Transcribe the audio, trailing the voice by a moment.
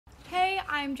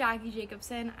I'm Jackie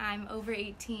Jacobson. I'm over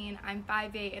 18, I'm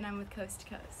 5'8", and I'm with Coast to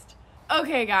Coast.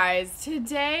 Okay guys,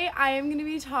 today I am going to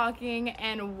be talking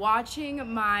and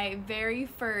watching my very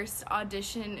first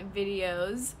audition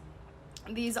videos.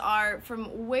 These are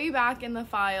from way back in the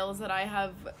files that I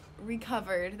have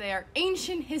recovered. They are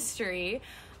ancient history.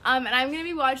 And I'm going to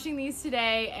be watching these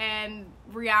today and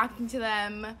reacting to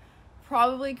them,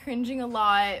 probably cringing a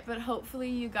lot, but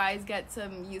hopefully you guys get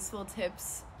some useful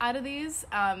tips out of these,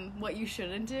 what you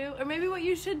shouldn't do, or maybe what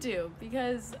you should do,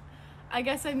 because I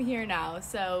guess I'm here now,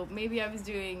 so maybe I was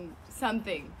doing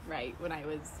something right when I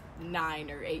was 9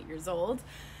 or 8 years old.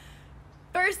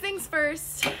 First things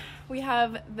first, we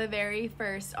have the very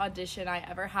first audition I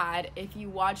ever had. If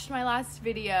you watched my last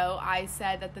video, I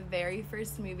said that the very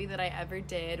first movie that I ever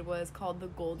did was called The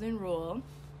Golden Rule.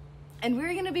 And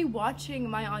we're gonna be watching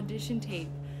my audition tape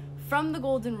from The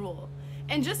Golden Rule.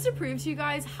 And just to prove to you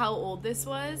guys how old this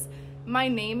was, my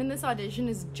name in this audition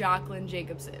is Jacqueline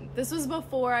Jacobson. This was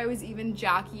before I was even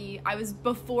Jackie. I was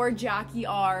before Jackie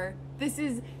R. This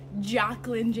is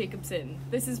Jacqueline Jacobson.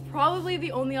 This is probably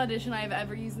the only audition I have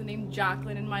ever used the name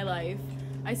Jacqueline in my life.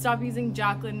 I stopped using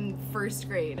Jacqueline in first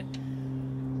grade.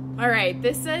 Alright,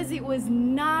 this says it was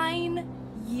 9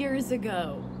 years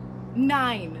ago.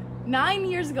 9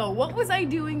 years ago. What was I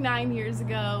doing 9 years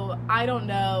ago? I don't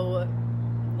know.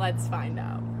 Let's find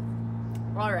out.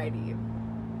 Alrighty.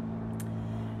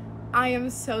 I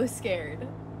am so scared.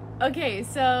 Okay,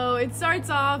 so it starts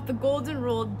off, The Golden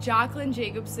Rule, Jacqueline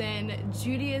Jacobson,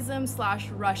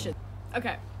 Judaism/Russian.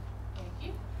 Okay. Thank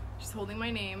you. Just holding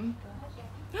my name.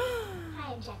 Go ahead.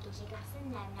 Hi, I'm Jackie Jacobson,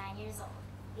 and I'm 9 years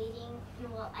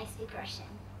old. I speak Russian.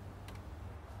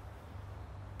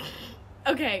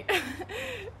 Okay.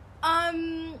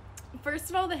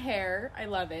 First of all, the hair, I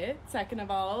love it. Second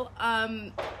of all,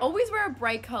 always wear a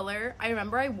bright color. I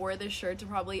remember I wore this shirt to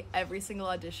probably every single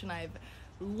audition I've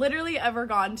literally ever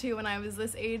gone to when I was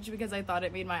this age because I thought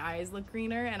it made my eyes look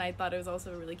greener, and I thought it was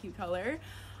also a really cute color.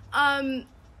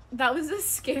 That was the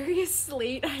scariest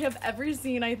slate I have ever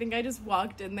seen. I think I just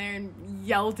walked in there and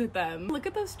yelled at them. Look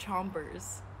at those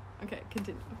chompers. Okay,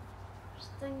 continue.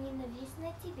 Что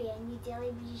ненавистно тебе, не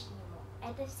делай ближнему.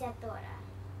 Это вся Тора.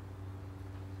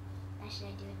 Should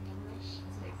I do it in English?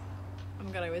 Oh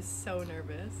my god, I was so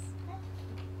nervous.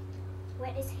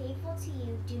 What is hateful to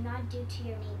you, do not do to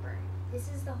your neighbor. This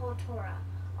is the whole Torah.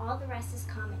 All the rest is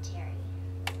commentary.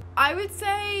 I would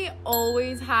say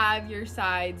always have your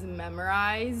sides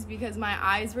memorized because my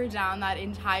eyes were down that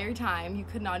entire time. You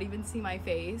could not even see my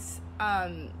face.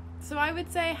 So I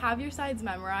would say have your sides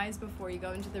memorized before you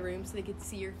go into the room so they could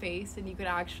see your face and you could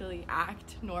actually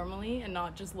act normally and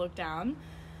not just look down.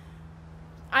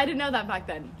 I didn't know that back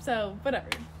then, so whatever.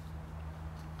 Do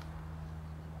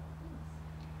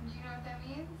you know what that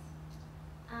means?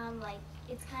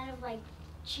 It's kind of like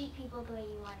treat people the way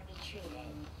you want to be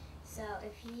treated. So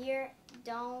if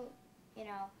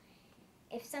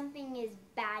if something is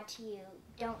bad to you,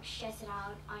 don't stress it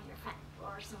out on your friend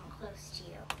or someone close to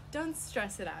you. Don't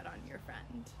stress it out on your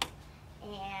friend.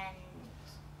 And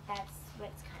that's what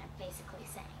it's kind of basically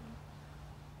saying.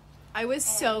 I was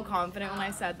so confident when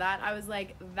I said that. I was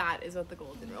like, that is what the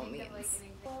Golden Rule means.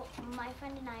 Well, my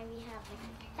friend and I, we have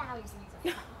like thousands of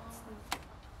friends.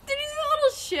 Did you see the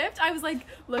little shift? I was like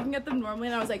looking at them normally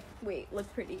and I was like, wait,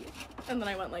 look pretty. And then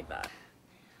I went like that.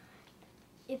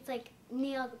 It's like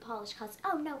nail polish colors.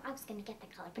 Oh no, I was gonna get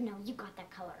that color, but no, you got that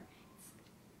color.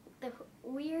 It's the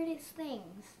weirdest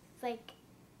things. It's like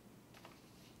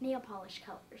nail polish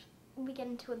colors. We get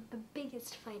into the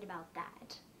biggest fight about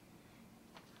that.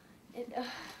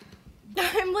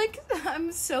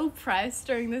 I'm so pressed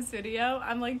during this video.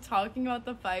 I'm like talking about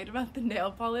the fight about the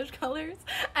nail polish colors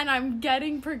and I'm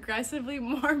getting progressively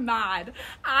more mad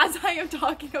as I am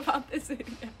talking about this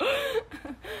video.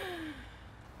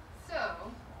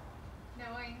 So,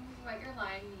 knowing what your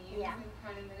line means Yeah. and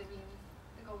kind of that it means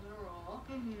the Golden Rule,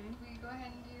 will you go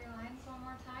ahead and do your lines one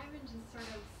more time and just sort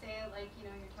of say it like,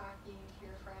 you're talking to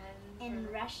your friends? In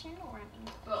or Russian or in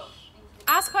English? both.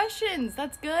 Ask questions.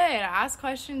 That's good. Ask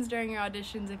questions during your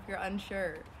auditions if you're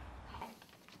unsure.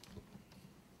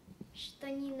 Что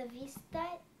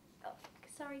ненавистно... Oh,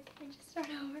 sorry, can I just start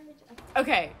over?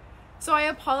 Okay, so I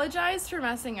apologize for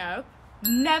messing up.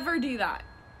 Never do that.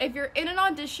 If you're in an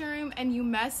audition room and you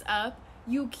mess up,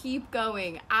 you keep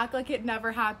going. Act like it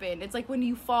never happened. It's like when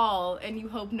you fall and you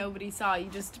hope nobody saw. You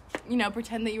just,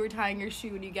 pretend that you were tying your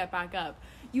shoe and you get back up.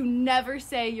 You never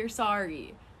say you're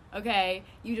sorry. Okay,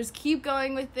 you just keep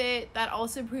going with it. That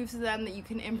also proves to them that you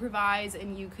can improvise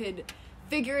and you could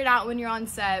figure it out when you're on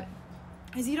set.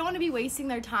 is you don't want to be wasting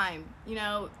their time. You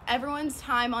know, everyone's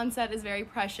time on set is very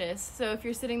precious. So if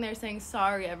you're sitting there saying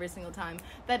sorry every single time,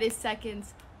 that is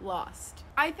seconds lost.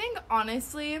 I think,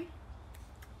 honestly,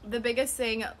 the biggest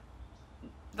thing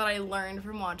that I learned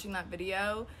from watching that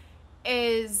video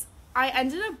is I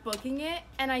ended up booking it,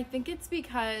 and I think it's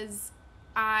because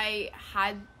I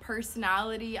had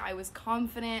personality, I was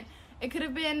confident. It could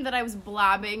have been that I was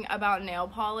blabbing about nail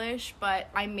polish, but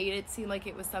I made it seem like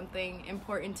it was something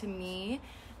important to me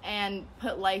and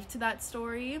put life to that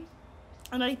story.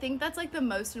 And I think that's like the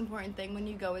most important thing when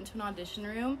you go into an audition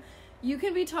room. You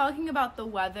can be talking about the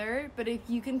weather, but if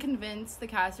you can convince the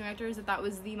casting directors that that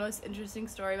was the most interesting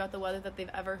story about the weather that they've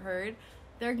ever heard,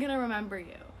 they're gonna remember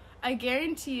you. I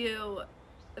guarantee you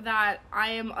that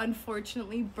I am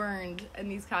unfortunately burned in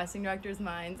these casting directors'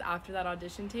 minds after that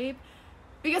audition tape.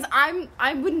 Because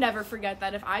I would never forget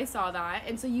that if I saw that.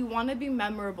 And so you want to be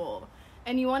memorable.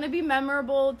 And you want to be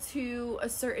memorable to a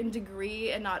certain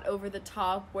degree and not over the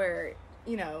top where,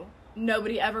 you know,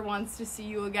 nobody ever wants to see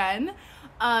you again.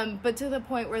 But to the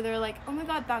point where they're like, oh my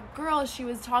god, that girl, she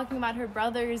was talking about her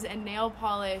brothers and nail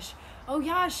polish. Oh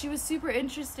yeah, she was super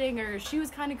interesting, or she was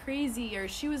kind of crazy, or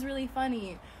she was really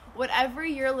funny. Whatever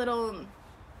your little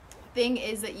thing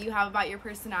is that you have about your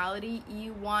personality,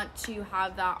 you want to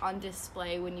have that on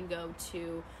display when you go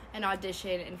to an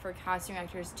audition and for casting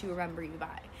directors to remember you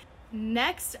by.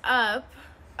 Next up,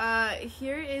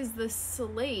 here is the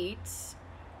slate.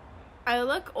 I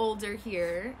look older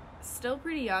here, still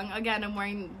pretty young. Again, I'm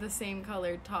wearing the same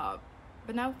colored top,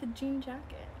 but now with a jean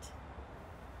jacket.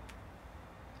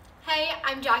 Hey,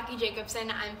 I'm Jackie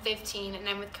Jacobson. I'm 15 and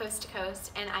I'm with Coast to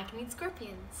Coast, and I can eat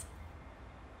scorpions.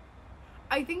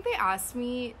 I think they asked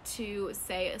me to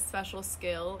say a special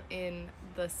skill in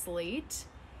the slate,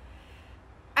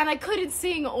 and I couldn't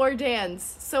sing or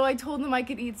dance, so I told them I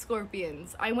could eat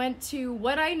scorpions. I went to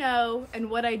what I know and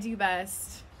what I do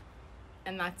best,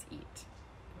 and that's eat.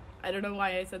 I don't know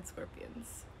why I said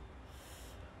scorpions.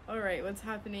 Alright, what's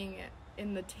happening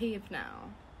in the tape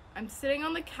now? I'm sitting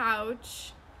on the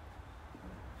couch.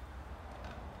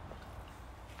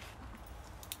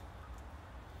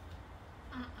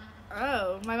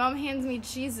 Oh, my mom hands me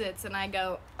Cheez-Its and I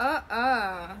go,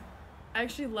 I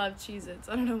actually love Cheez-Its.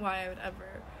 I don't know why I would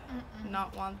ever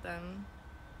not want them.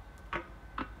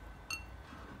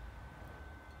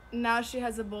 Now she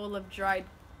has a bowl of dried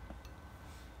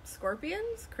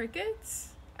scorpions,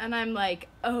 crickets, and I'm like,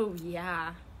 oh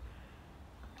yeah.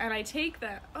 And I take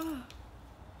that,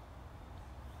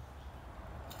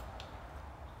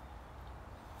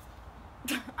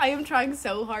 I am trying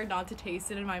so hard not to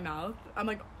taste it in my mouth. I'm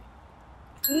like,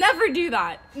 never do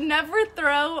that. Never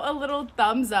throw a little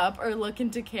thumbs up or look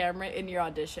into camera in your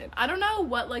audition. I don't know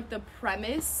what like the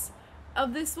premise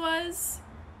of this was.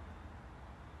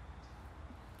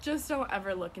 Just don't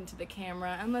ever look into the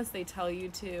camera unless they tell you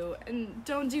to, and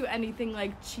don't do anything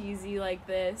like cheesy like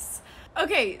this.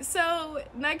 Okay, so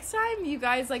next time you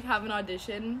guys like have an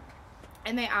audition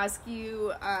and they ask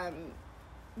you,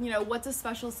 you know, what's a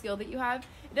special skill that you have?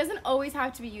 It doesn't always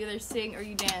have to be you either sing or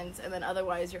you dance and then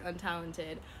otherwise you're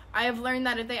untalented. I have learned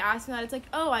that if they ask me that, it's like,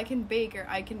 oh, I can bake or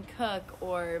I can cook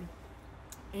or,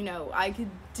 you know, I could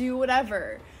do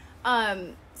whatever.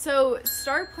 So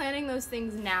start planning those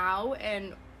things now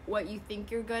and what you think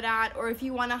you're good at, or if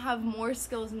you want to have more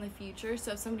skills in the future.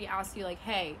 So if somebody asks you like,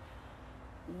 hey,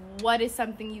 what is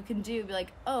something you can do? Be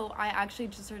like, oh, I actually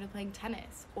just started playing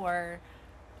tennis, or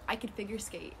I could figure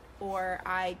skate, or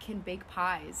I can bake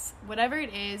pies. Whatever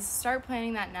it is, start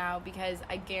planning that now, because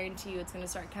I guarantee you it's going to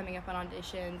start coming up on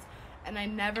auditions, and I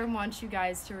never want you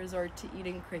guys to resort to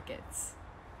eating crickets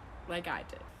like I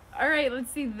did. Alright,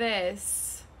 let's see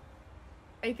this.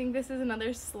 I think this is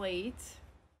another slate.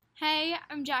 Hey,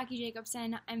 I'm Jackie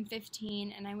Jacobson. I'm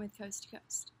 15 and I'm with Coast to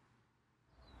Coast.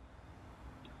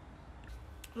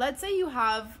 Let's say you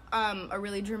have a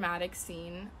really dramatic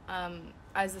scene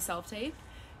as a self-tape.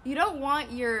 You don't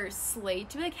want your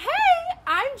slate to be like, hey,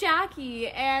 I'm Jackie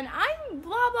and I'm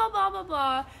blah, blah, blah, blah,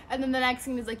 blah. And then the next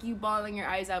scene is like you bawling your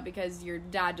eyes out because your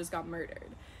dad just got murdered.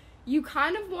 You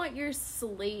kind of want your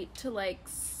slate to like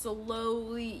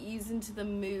slowly ease into the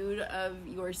mood of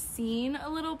your scene a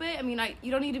little bit. I mean,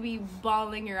 you don't need to be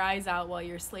bawling your eyes out while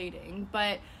you're slating,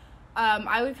 but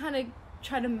I would kind of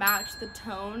try to match the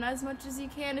tone as much as you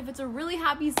can. If it's a really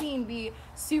happy scene, be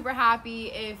super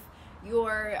happy. If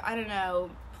you're, I don't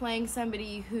know, playing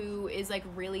somebody who is like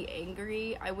really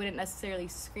angry, I wouldn't necessarily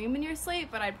scream in your slate,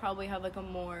 but I'd probably have like a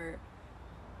more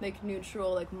like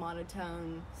neutral, like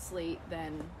monotone slate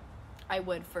than I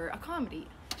would for a comedy.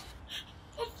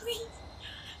 Dad, please.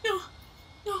 No.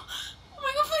 No. Oh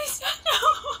my god, please. No.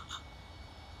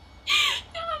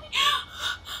 Dad.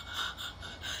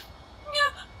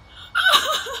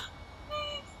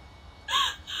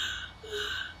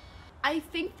 I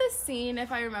think the scene,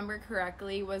 if I remember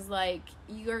correctly, was like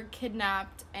you're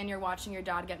kidnapped and you're watching your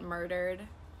dad get murdered.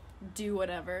 Do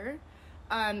whatever.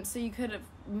 So you could have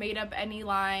made up any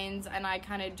lines, and I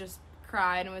kind of just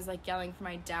cried and was like yelling for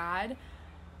my dad.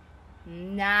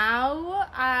 Now,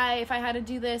 if I had to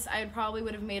do this, I probably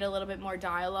would have made a little bit more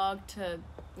dialogue to,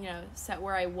 you know, set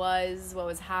where I was, what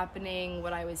was happening,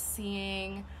 what I was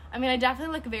seeing. I mean, I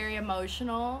definitely look very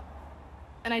emotional,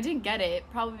 and I didn't get it,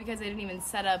 probably because I didn't even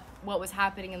set up what was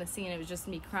happening in the scene. It was just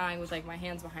me crying with, like, my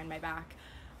hands behind my back.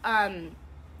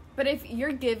 But if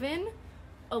you're given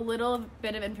a little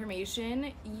bit of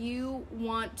information, you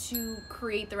want to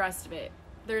create the rest of it.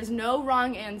 There's no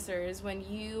wrong answers when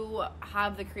you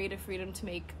have the creative freedom to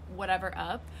make whatever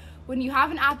up. When you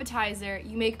have an appetizer,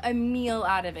 you make a meal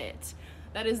out of it.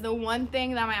 That is the one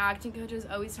thing that my acting coaches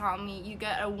always taught me. You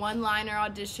get a one-liner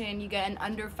audition, you get an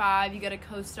under 5, you get a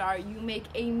co-star, you make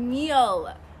a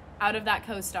meal out of that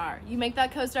co-star. You make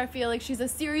that co-star feel like she's a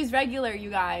series regular, you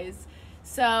guys.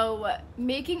 So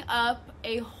making up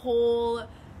a whole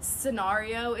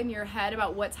scenario in your head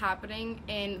about what's happening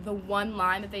in the one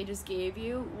line that they just gave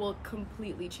you will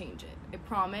completely change it. I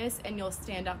promise. And you'll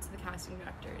stand out to the casting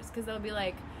directors because they'll be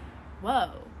like,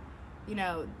 whoa, you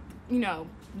know,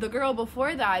 the girl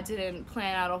before that didn't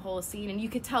plan out a whole scene, and you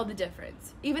could tell the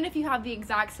difference. Even if you have the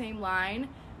exact same line,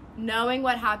 knowing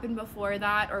what happened before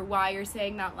that or why you're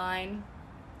saying that line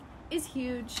is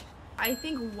huge. I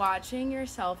think watching your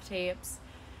self-tapes,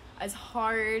 as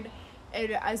hard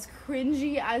and as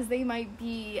cringy as they might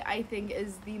be, I think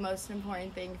is the most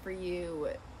important thing for you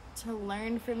to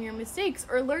learn from your mistakes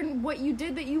or learn what you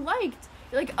did that you liked.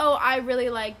 You're like, oh, I really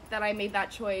liked that I made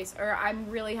that choice, or I'm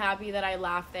really happy that I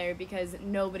laughed there because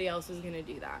nobody else was going to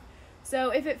do that.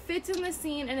 So if it fits in the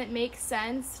scene and it makes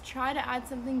sense, try to add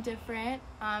something different,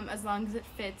 as long as it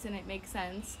fits and it makes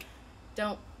sense.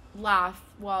 Don't laugh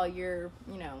while you're,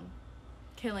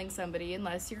 killing somebody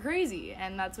unless you're crazy,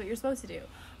 and that's what you're supposed to do.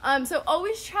 So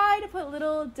always try to put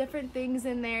little different things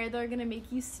in there that are going to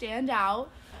make you stand out.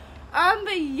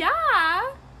 But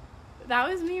yeah, that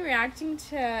was me reacting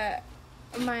to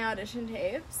my audition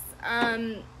tapes.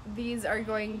 These are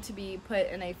going to be put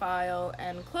in a file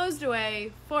and closed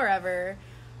away forever.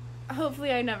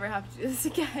 Hopefully I never have to do this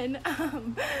again.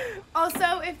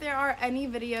 Also, if there are any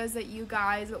videos that you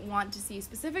guys want to see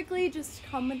specifically, just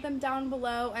comment them down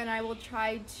below and I will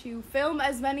try to film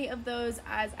as many of those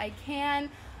as I can.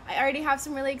 I already have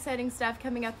some really exciting stuff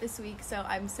coming up this week, so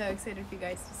I'm so excited for you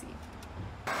guys to see.